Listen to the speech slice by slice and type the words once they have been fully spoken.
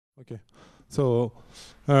Okay, so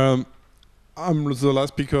I'm the last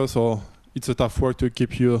speaker, so it's a tough work to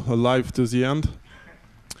keep you alive to the end.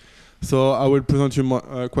 So I will present you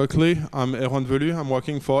quickly. I'm Erwan Velu. I'm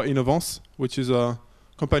working for Innovance, which is a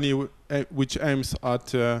company which aims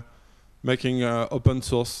at making open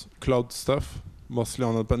source cloud stuff, mostly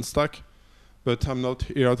on OpenStack. But I'm not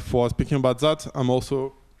here for speaking about that. I'm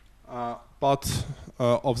also part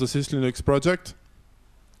of the SysLinux project.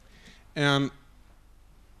 And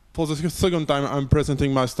for the second time, I'm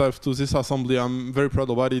presenting my stuff to this assembly. I'm very proud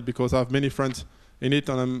about it because I have many friends in it,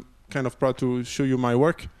 and I'm kind of proud to show you my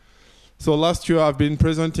work. So last year, I've been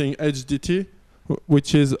presenting HDT,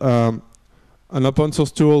 which is an open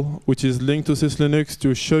source tool which is linked to SysLinux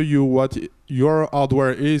to show you what your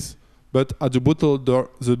hardware is, but at the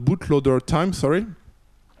bootloader time, sorry.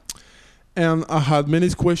 And I had many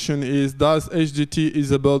questions: is does HDT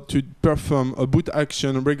is able to perform a boot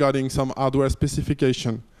action regarding some hardware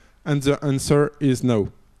specification? And the answer is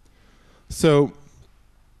no. So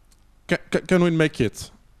can we make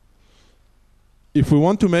it? If we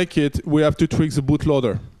want to make it, we have to tweak the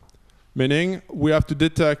bootloader, meaning we have to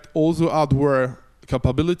detect all the hardware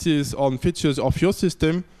capabilities or features of your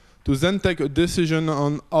system to then take a decision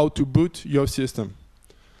on how to boot your system.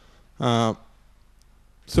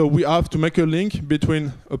 So we have to make a link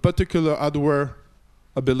between a particular hardware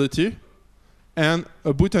ability and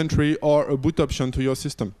a boot entry or a boot option to your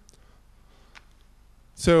system.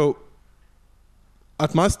 So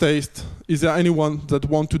at my taste, is there anyone that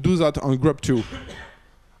wants to do that on grub2?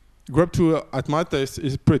 grub2 at my taste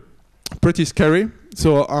is pretty scary.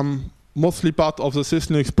 So I'm mostly part of the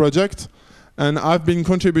SysLinux project, and I've been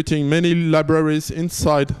contributing many libraries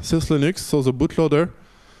inside SysLinux, so the bootloader,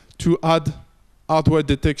 to add hardware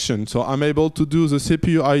detection. So I'm able to do the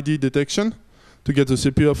CPU ID detection to get the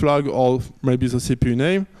CPU flag or maybe the CPU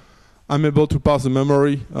name. I'm able to pass the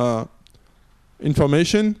memory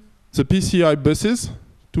information, the PCI buses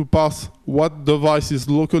to pass what device is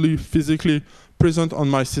locally, physically present on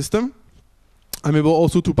my system. I'm able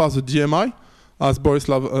also to pass the DMI, as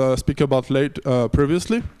Borislav spoke about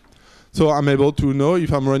previously. So I'm able to know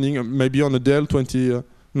if I'm running maybe on a Dell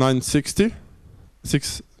 2960,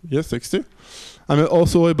 60. I'm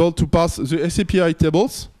also able to pass the SAPI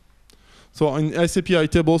tables. So in SAPI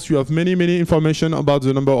tables, you have many information about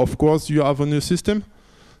the number of cores you have on your system,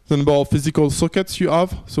 the number of physical sockets you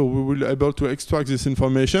have. So we will be able to extract this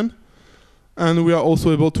information. And we are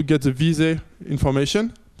also able to get the VSA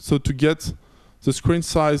information, so to get the screen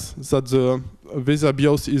size that the VSA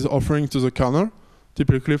BIOS is offering to the kernel,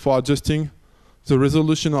 typically for adjusting the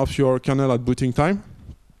resolution of your kernel at booting time.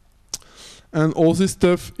 And all this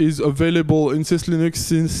stuff is available in SysLinux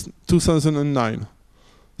since 2009.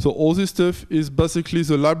 So all this stuff is basically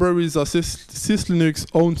the libraries that SysLinux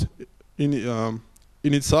owns in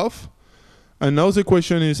itself. And now the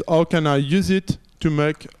question is, how can I use it to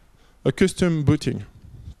make a custom booting?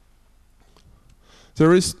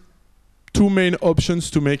 There is two main options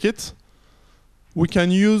to make it. We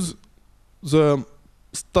can use the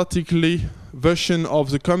statically version of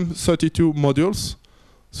the COM32 modules.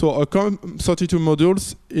 So a COM32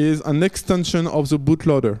 modules is an extension of the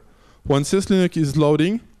bootloader. When SysLinux is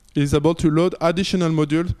loading, it is able to load additional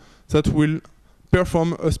modules that will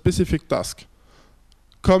perform a specific task.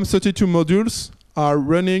 COM32 modules are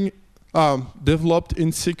running, developed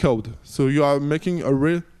in C code. So you are making a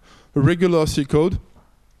regular C code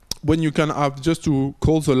when you can have just to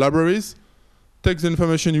call the libraries, take the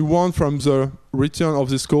information you want from the return of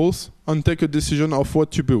these calls, and take a decision of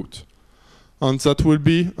what to boot. And that will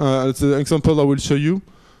be the example I will show you.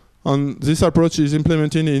 And this approach is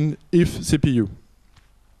implemented in if CPU.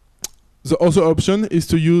 The other option is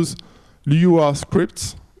to use Lua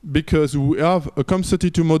scripts, because we have a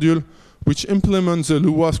COM32 module which implements the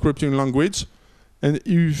Lua scripting language. And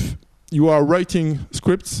if you are writing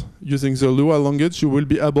scripts using the Lua language, you will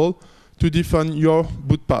be able to define your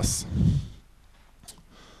boot path.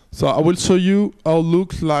 So I will show you how it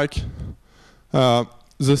looks like the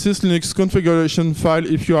SysLinux configuration file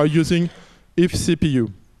if you are using if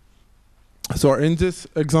CPU. So in this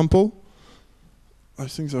example, I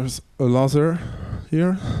think there's a laser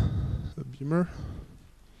here, a beamer.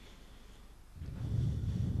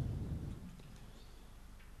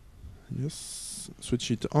 Yes,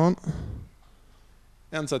 switch it on,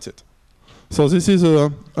 and that's it. So this is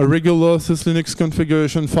a regular SysLinux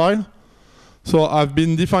configuration file. So I've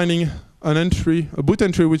been defining an entry, a boot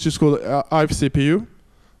entry, which is called ifcpu,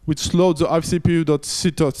 which loads the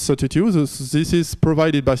ifcpu.c32. This is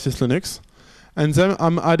provided by SysLinux. And then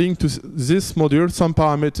I'm adding to this module some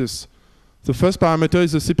parameters. The first parameter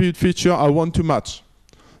is the CPU feature I want to match.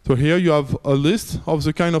 So here you have a list of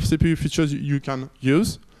the kind of CPU features you can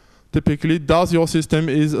use. Typically, does your system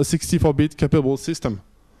is a 64-bit capable system?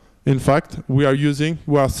 In fact, we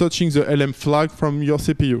are searching the LM flag from your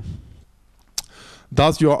CPU.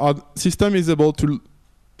 Does your system is able to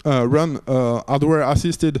run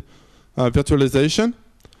hardware-assisted virtualization?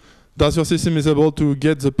 Does your system is able to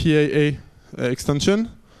get the PAA extension?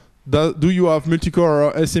 Do you have multi-core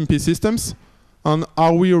or SMP systems? And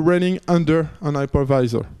are we running under an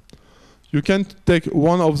hypervisor? You can take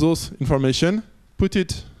one of those information, put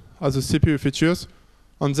it as a CPU features,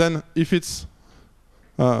 and then if it's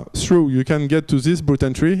true, you can get to this boot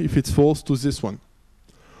entry. If it's false, to this one.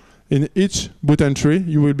 In each boot entry,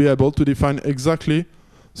 you will be able to define exactly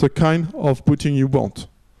the kind of booting you want.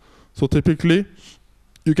 So typically,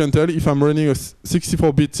 you can tell if I'm running a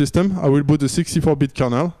 64-bit system, I will boot the 64-bit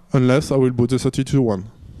kernel, unless I will boot the 32 one.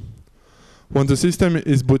 When the system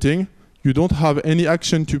is booting, you don't have any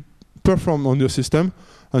action to perform on your system,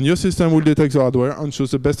 and your system will detect the hardware and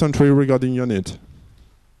choose the best entry regarding your need.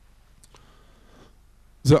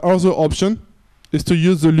 The other option is to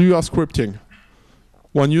use the Lua scripting.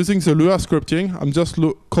 When using the Lua scripting, I'm just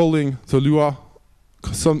calling the Lua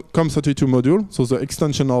COM32 module, so the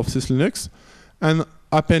extension of syslinux, and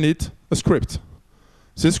append it a script.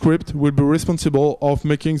 This script will be responsible of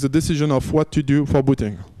making the decision of what to do for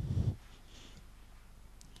booting.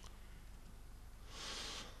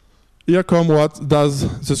 Here comes what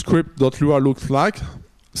does the script.lua look like.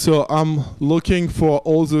 So I'm looking for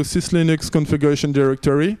all the syslinux configuration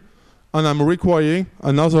directory, and I'm requiring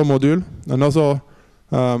another module, another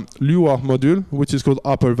Lua module, which is called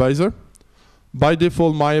hypervisor. By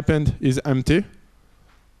default, my append is empty.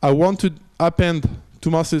 I want to append to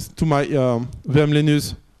my VM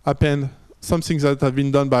Linux append something that has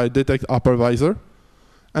been done by detect hypervisor,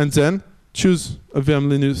 and then choose a VM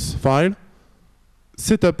Linux file,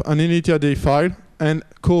 set up an initid file, and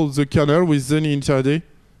call the kernel with the initid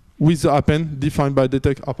with the append defined by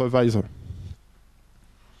detect hypervisor.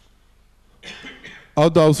 How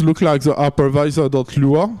does look like the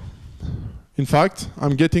hypervisor.lua? In fact,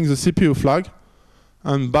 I'm getting the CPU flag,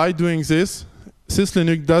 and by doing this,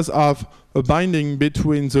 syslinux does have a binding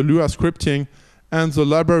between the Lua scripting and the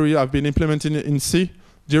library I've been implementing in C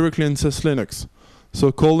directly in syslinux.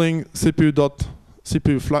 So calling CPU.flags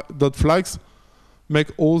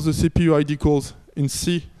make all the CPU ID calls in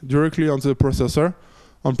C directly on the processor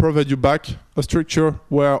and provide you back a structure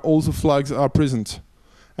where all the flags are present.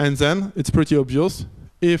 And then it's pretty obvious.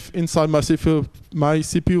 If inside my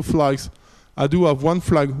CPU flags I do have one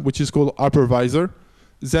flag which is called hypervisor,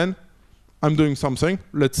 then I'm doing something.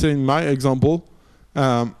 Let's say in my example,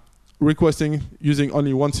 requesting using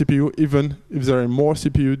only one CPU, even if there are more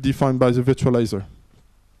CPU defined by the virtualizer.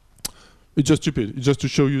 It's just stupid. It's just to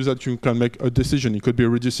show you that you can make a decision. It could be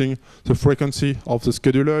reducing the frequency of the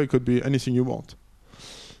scheduler. It could be anything you want.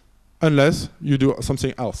 Unless you do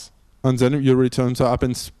something else. And then you return the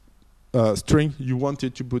append string you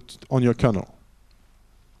wanted to put on your kernel.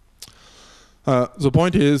 The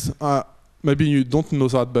point is, maybe you don't know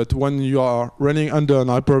that, but when you are running under an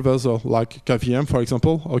hypervisor like KVM, for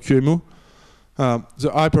example, or QEMU, the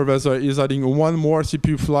hypervisor is adding one more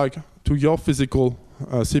CPU flag to your physical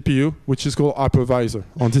CPU, which is called hypervisor.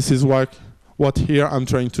 And this is what here I'm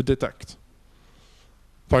trying to detect.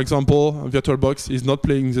 For example, VirtualBox is not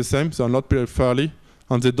playing the same, so not played fairly,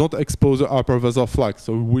 and they don't expose the hypervisor flag.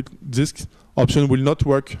 So this option will not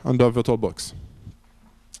work under VirtualBox.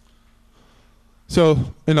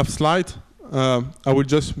 So enough slide. I will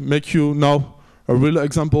just make you now a real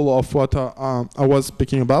example of what I was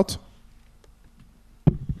speaking about.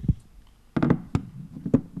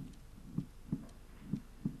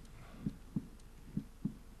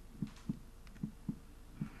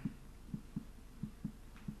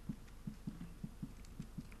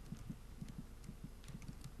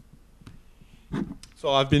 So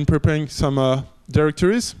I've been preparing some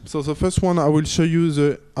directories. So the first one, I will show you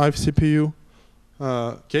the Hive CPU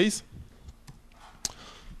case.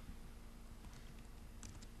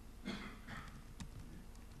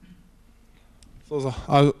 So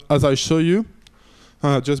as I show you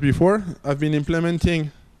just before, I've been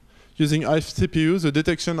implementing using Hive CPU the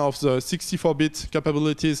detection of the 64-bit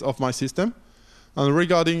capabilities of my system. And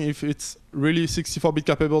regarding if it's really 64-bit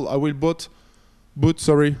capable, I will boot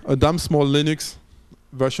a damn small Linux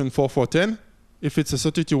version 4.4.10. If it's a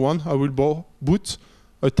 32 one, I will boot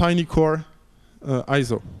a tiny core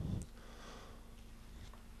ISO.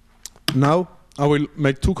 Now I will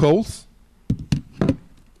make two calls.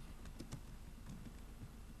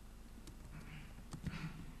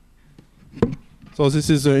 So this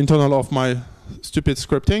is the internal of my stupid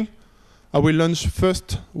scripting. I will launch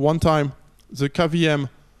first one time the KVM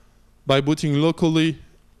by booting locally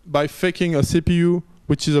by faking a CPU,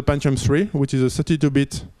 which is a Pentium 3, which is a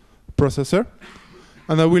 32-bit processor.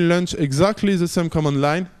 And I will launch exactly the same command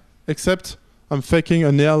line, except I'm faking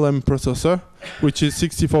an ALM processor, which is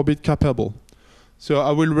 64-bit capable. So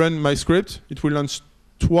I will run my script. It will launch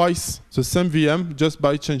twice the same VM just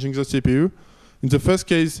by changing the CPU. In the first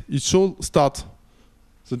case, it should start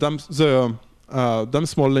the dumb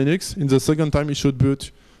small Linux. In the second time, it should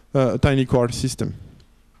boot a tiny core system.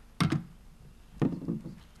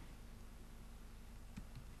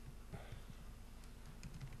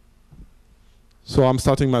 So I'm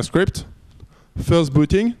starting my script. First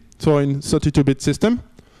booting, so in 32-bit system,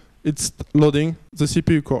 it's loading the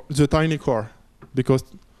CPU core, the tiny core, because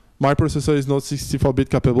my processor is not 64-bit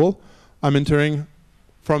capable. I'm entering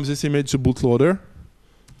from this image the bootloader.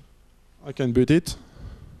 I can boot it.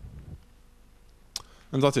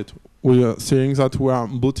 And that's it. We are seeing that we are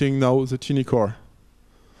booting now the tiny core.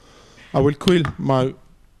 I will kill my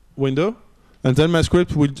window, and then my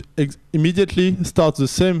script will immediately start the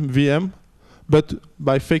same VM, but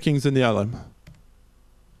by faking the NLM.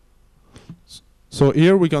 So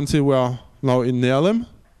here we can see we are now in NLM,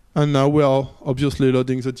 and now we are obviously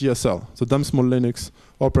loading the DSL, the damn small Linux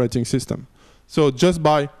operating system. So just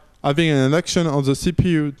by having an action on the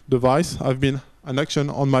CPU device, I've been an action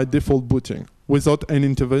on my default booting without any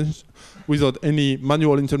intervention, without any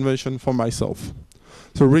manual intervention for myself.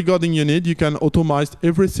 So regarding unit, you can automate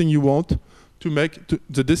everything you want to make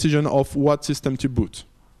the decision of what system to boot.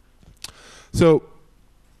 So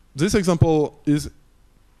this example is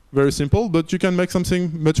very simple, but you can make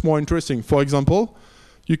something much more interesting. For example,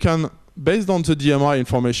 you can, based on the DMI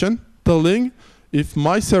information, telling if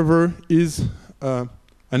my server is an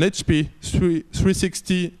HP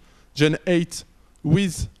 360 Gen 8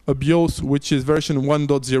 with a BIOS which is version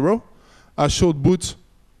 1.0, I should boot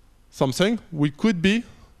something, which could be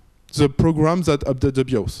the program that updates the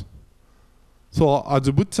BIOS. So at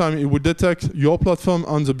the boot time, it would detect your platform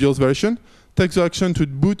on the BIOS version, take the action to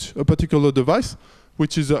boot a particular device,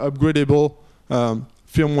 which is the upgradable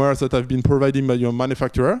firmware that have been provided by your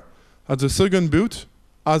manufacturer. At the second boot,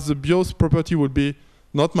 as the BIOS property will be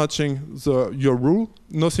not matching your rule,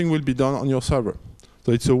 nothing will be done on your server.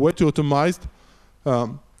 So it's a way to automate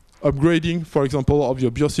upgrading, for example, of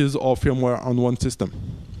your BIOSes or firmware on one system.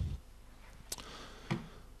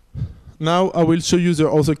 Now I will show you the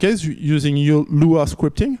other case using Lua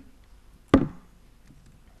scripting.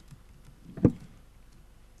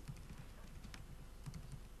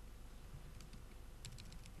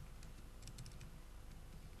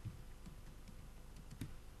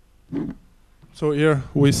 So here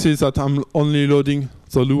we see that I'm only loading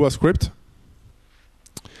the Lua script.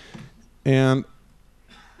 And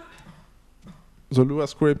the Lua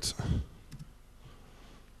script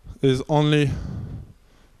is only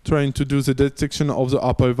trying to do the detection of the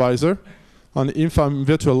hypervisor. And if I'm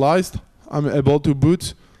virtualized, I'm able to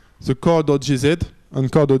boot the core.gz,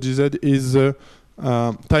 and core.gz is the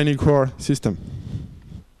tiny core system.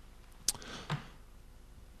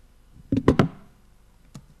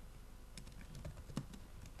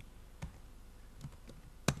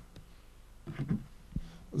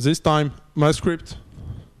 This time, my script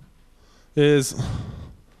is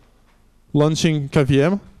launching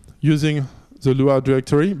KVM using the Lua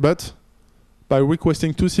directory, but by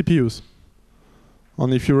requesting 2 CPUs.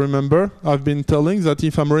 And if you remember, I've been telling that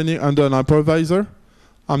if I'm running under an hypervisor,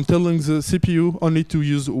 I'm telling the CPU only to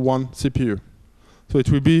use one CPU. So it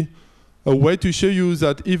will be a way to show you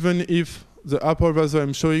that even if the hypervisor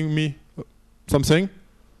is showing me something,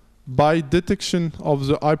 by detection of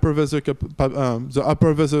the hypervisor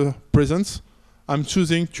presence, I'm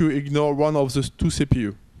choosing to ignore one of the 2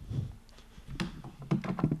 CPU.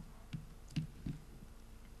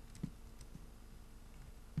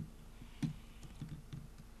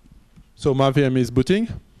 So my VM is booting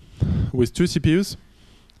with 2 CPUs.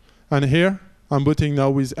 And here, I'm booting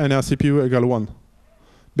now with NR CPU equal 1.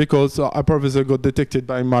 Because the hypervisor got detected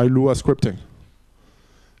by my Lua scripting.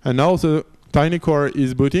 And now the tiny core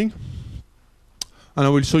is booting. And I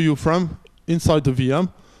will show you from inside the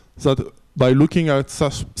VM that by looking at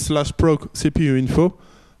 /proc CPU info,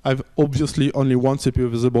 I've obviously only one CPU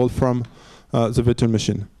visible from the virtual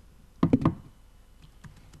machine.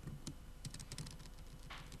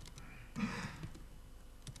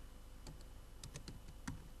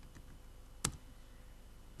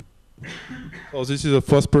 So this is the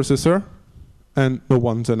first processor, and no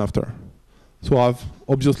one then after. So I have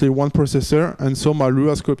obviously one processor, and so my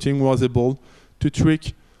Lua scripting was able to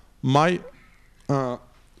tweak my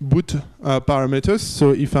boot parameters.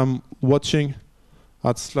 So if I'm watching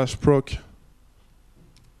at /proc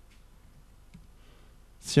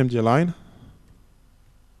cmd line.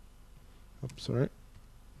 Oops, sorry.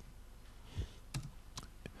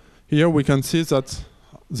 Here we can see that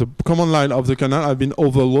the command line of the kernel have been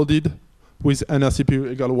overloaded with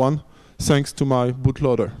nrcpu equal 1 thanks to my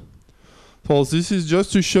bootloader. So this is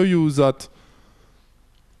just to show you that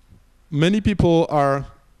many people are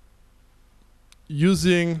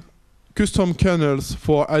using custom kernels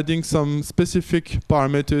for adding some specific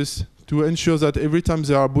parameters to ensure that every time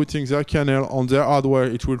they are booting their kernel on their hardware,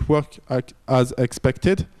 it will work as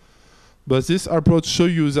expected. But this approach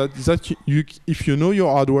shows you that if you know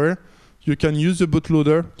your hardware, you can use the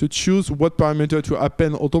bootloader to choose what parameter to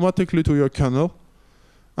append automatically to your kernel.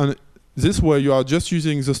 And this way, you are just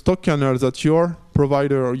using the stock kernel that your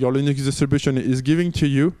provider or your Linux distribution is giving to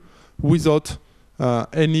you without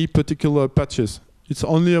any particular patches. It's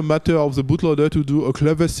only a matter of the bootloader to do a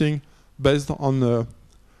clever thing based on the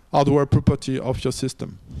hardware property of your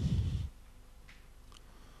system.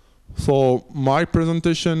 So my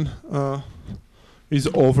presentation is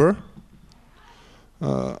over.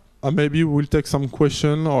 Maybe we'll take some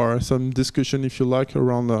question or some discussion if you like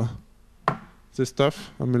around this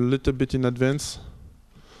stuff. I'm a little bit in advance.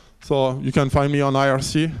 So you can find me on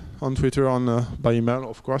IRC, on Twitter, by email,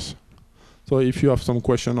 of course. So if you have some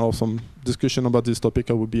question or some discussion about this topic,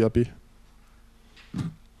 I would be happy.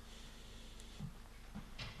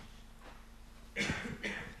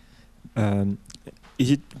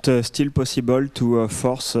 Is it still possible to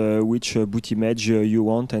force which boot image you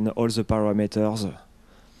want and all the parameters?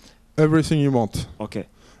 Everything you want. Okay.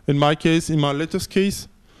 In my case, in my latest case,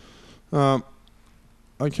 I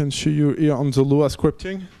can show you here on the Lua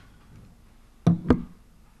scripting.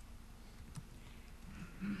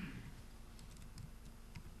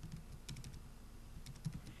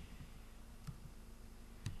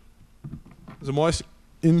 The most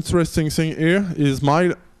interesting thing here is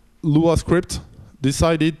my Lua script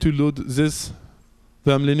decided to load this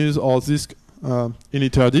Linux or this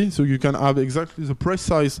initrd, so you can have exactly the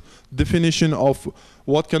precise definition of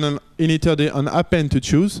what can an initrd and append to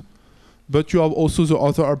choose. But you have also the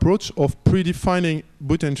other approach of predefining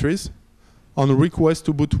boot entries on request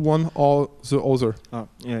to boot one or the other.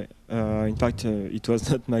 Yeah. In fact, it was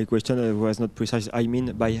not my question. It was not precise. I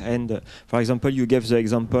mean, by hand. For example, you gave the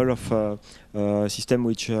example of a system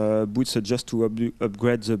which boots just to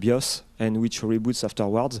upgrade the BIOS and which reboots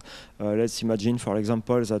afterwards. Let's imagine, for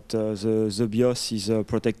example, that the BIOS is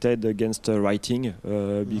protected against writing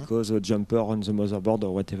because a jumper on the motherboard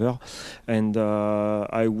or whatever. And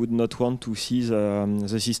I would not want to see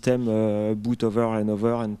the system boot over and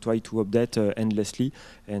over and try to update endlessly.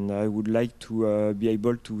 And I would like to be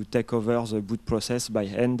able to take over the boot process by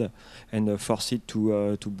hand and force it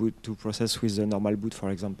to process with the normal boot,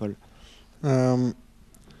 for example.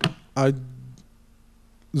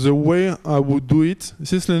 The way I would do it,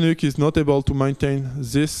 SysLinux is not able to maintain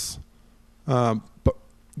this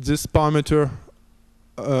this parameter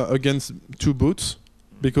against two boots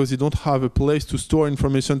because you don't have a place to store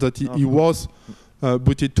information that he was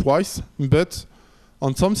booted twice. But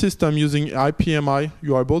on some system using IPMI,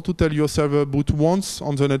 you are able to tell your server boot once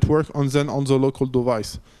on the network and then on the local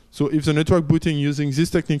device. So if the network booting using this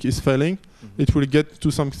technique is failing, it will get to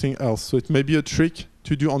something else. So it may be a trick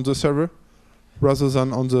to do on the server rather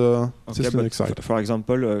than on the SysLinux side. For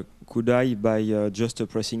example, could I, by just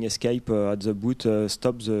pressing escape at the boot,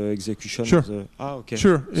 stop the execution? Sure. Of the okay.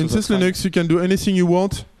 Sure. So in SysLinux, you can do anything you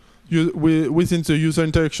want within the user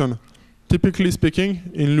interaction. Typically speaking,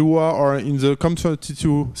 in Lua or in the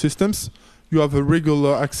COM32 systems, you have a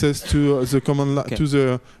regular access to the command to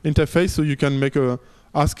the interface, so you can make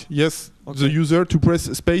ask the user to press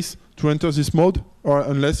space to enter this mode, or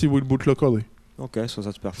unless he will boot locally. Okay, so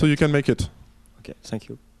that's perfect. So you can make it. Okay, thank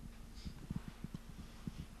you.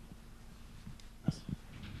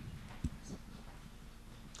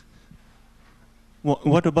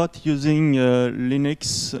 What about using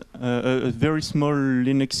Linux, a very small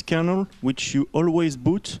Linux kernel, which you always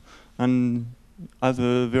boot, and have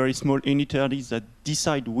a very small initrd that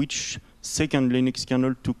decide which second Linux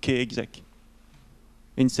kernel to kexec?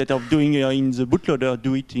 Instead of doing it in the bootloader,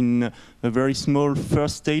 do it in a very small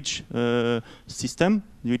first stage system,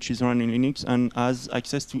 which is running Linux and has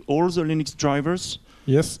access to all the Linux drivers,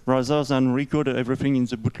 rather than record everything in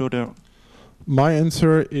the bootloader? My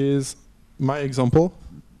answer is my example.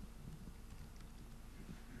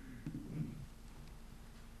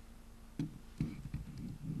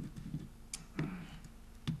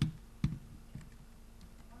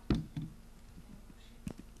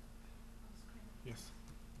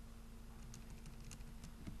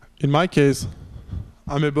 In my case,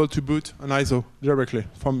 I'm able to boot an ISO directly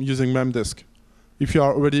from using memdisk. If you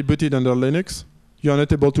are already booted under Linux, you are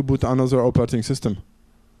not able to boot another operating system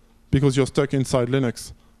because you're stuck inside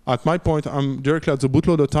Linux. At my point, I'm directly at the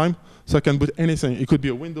bootloader time, so I can boot anything. It could be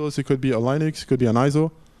a Windows, it could be a Linux, it could be an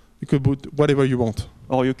ISO, you could boot whatever you want.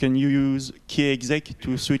 Or you can use kexec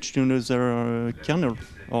to switch to another kernel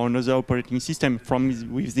or another operating system from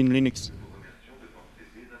within Linux.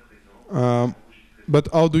 But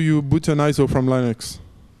how do you boot an ISO from Linux?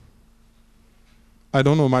 I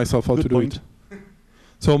don't know myself how to do it.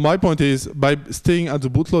 So my point is, by staying at the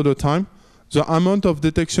bootloader time, the amount of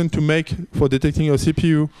detection to make for detecting a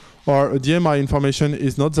CPU or a DMI information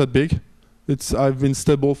is not that big. I've been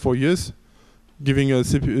stable for years, giving a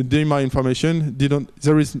CPU, DMI information.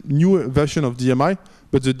 There is new version of DMI,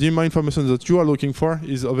 but the DMI information that you are looking for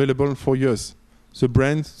is available for years. The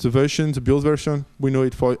brand, the version, the build version, we know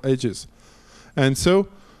it for ages. And so,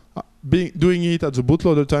 doing it at the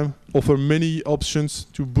bootloader time offer many options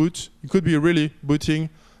to boot. It could be really booting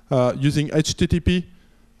using HTTP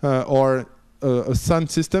or a SAN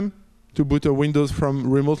system to boot a Windows from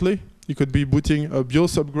remotely. It could be booting a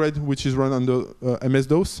BIOS upgrade, which is run under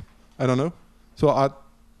MS-DOS. I don't know. So at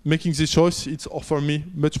making this choice, it's offer me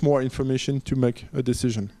much more information to make a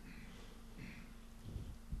decision.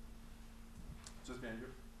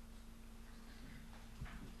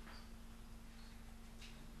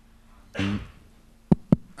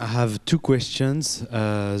 I have two questions.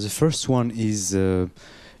 The first one is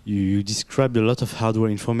you described a lot of hardware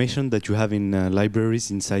information that you have in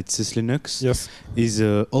libraries inside syslinux. Yes. Is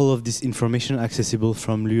all of this information accessible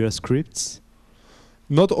from Lua scripts?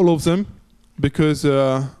 Not all of them, because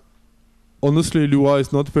honestly, Lua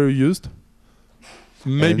is not very used.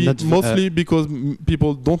 Maybe mostly because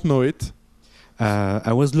people don't know it.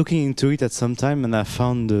 I was looking into it at some time, and I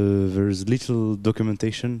found there's little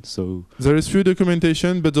documentation. So there is few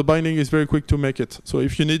documentation, but the binding is very quick to make it. So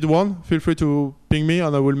if you need one, feel free to ping me,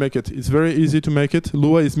 and I will make it. It's very easy to make it.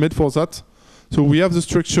 Lua is made for that. So we have the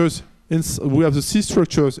structures. We have the C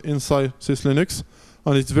structures inside syslinux,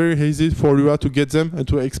 and it's very easy for Lua to get them and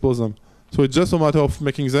to expose them. So it's just a matter of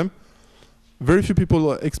making them. Very few people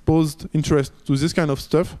are exposed interest to this kind of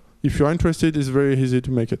stuff. If you're interested, it's very easy to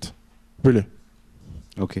make it. Really.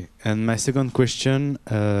 Okay, and my second question,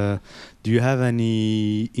 do you have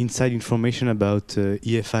any inside information about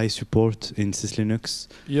EFI support in syslinux?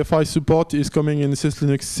 EFI support is coming in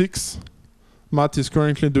syslinux 6. Matt is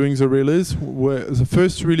currently doing the release. Where the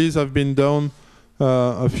first release have been done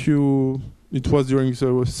it was during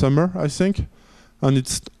the summer, I think, and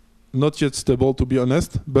it's not yet stable, to be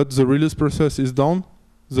honest, but the release process is done.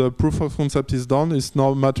 The proof of concept is done. It's now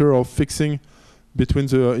a matter of fixing between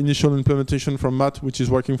the initial implementation from Matt, which is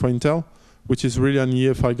working for Intel, which is really an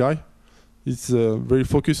EFI guy. It's very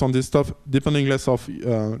focused on this stuff, depending less of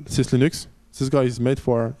syslinux. This guy is made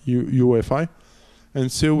for UEFI.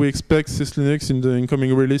 And so we expect syslinux in the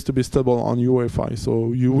incoming release to be stable on UEFI.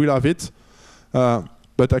 So you will have it.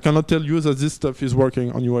 But I cannot tell you that this stuff is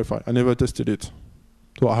working on UEFI. I never tested it.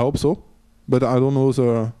 So I hope so. But I don't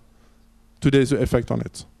know today's effect on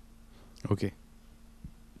it. Okay.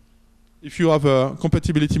 If you have a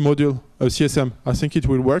compatibility module, a CSM, I think it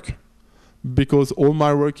will work, because all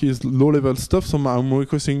my work is low-level stuff, so I'm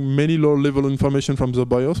requesting many low-level information from the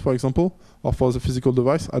BIOS, for example, or for the physical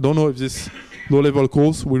device. I don't know if this low-level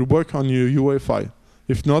calls will work on your UEFI.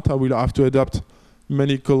 If not, I will have to adapt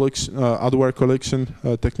many hardware collection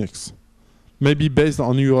techniques, maybe based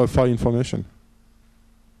on UEFI information.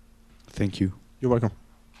 Thank you. You're welcome.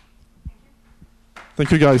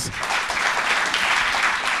 Thank you, guys.